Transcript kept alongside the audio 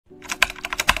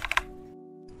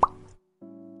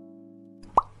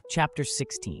Chapter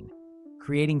 16.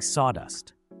 Creating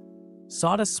Sawdust.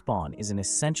 Sawdust spawn is an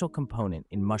essential component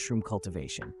in mushroom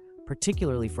cultivation,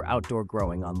 particularly for outdoor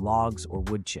growing on logs or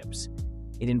wood chips.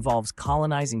 It involves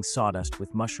colonizing sawdust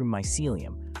with mushroom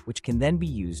mycelium, which can then be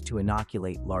used to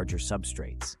inoculate larger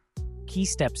substrates. Key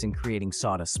steps in creating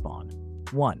sawdust spawn.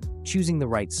 1. Choosing the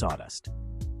right sawdust.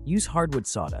 Use hardwood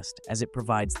sawdust as it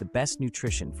provides the best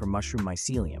nutrition for mushroom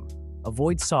mycelium.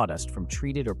 Avoid sawdust from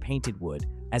treated or painted wood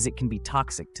as it can be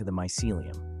toxic to the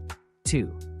mycelium.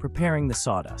 2. Preparing the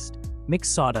sawdust. Mix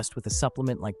sawdust with a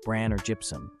supplement like bran or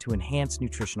gypsum to enhance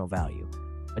nutritional value.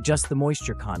 Adjust the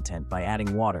moisture content by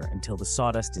adding water until the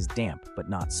sawdust is damp but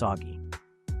not soggy.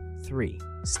 3.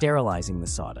 Sterilizing the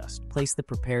sawdust. Place the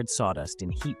prepared sawdust in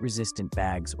heat-resistant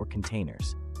bags or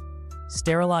containers.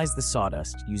 Sterilize the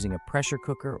sawdust using a pressure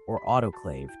cooker or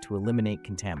autoclave to eliminate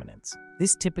contaminants.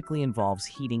 This typically involves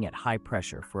heating at high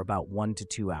pressure for about 1 to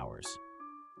 2 hours.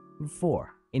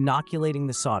 4. Inoculating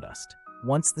the sawdust.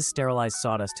 Once the sterilized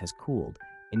sawdust has cooled,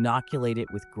 inoculate it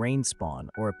with grain spawn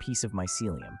or a piece of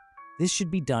mycelium. This should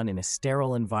be done in a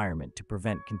sterile environment to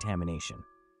prevent contamination.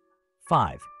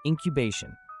 5.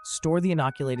 Incubation. Store the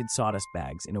inoculated sawdust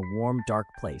bags in a warm, dark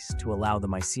place to allow the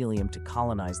mycelium to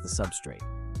colonize the substrate.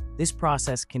 This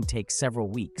process can take several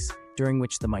weeks, during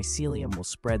which the mycelium will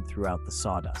spread throughout the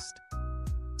sawdust.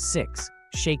 6.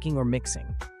 Shaking or mixing.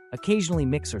 Occasionally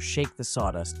mix or shake the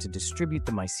sawdust to distribute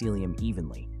the mycelium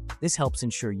evenly. This helps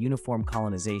ensure uniform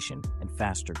colonization and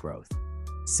faster growth.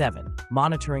 7.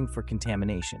 Monitoring for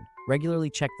contamination. Regularly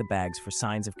check the bags for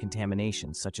signs of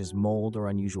contamination such as mold or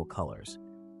unusual colors.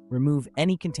 Remove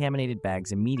any contaminated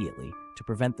bags immediately to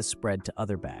prevent the spread to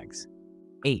other bags.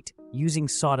 8. Using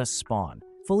sawdust spawn.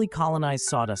 Fully colonized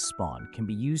sawdust spawn can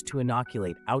be used to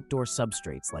inoculate outdoor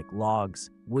substrates like logs,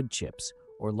 wood chips,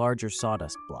 or larger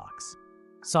sawdust blocks.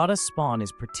 Sawdust spawn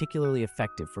is particularly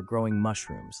effective for growing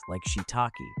mushrooms like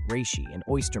shiitake, reishi, and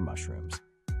oyster mushrooms.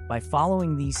 By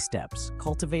following these steps,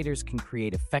 cultivators can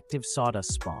create effective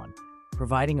sawdust spawn,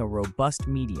 providing a robust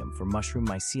medium for mushroom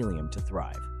mycelium to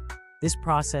thrive. This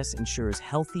process ensures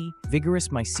healthy, vigorous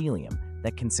mycelium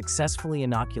that can successfully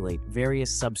inoculate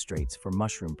various substrates for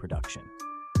mushroom production.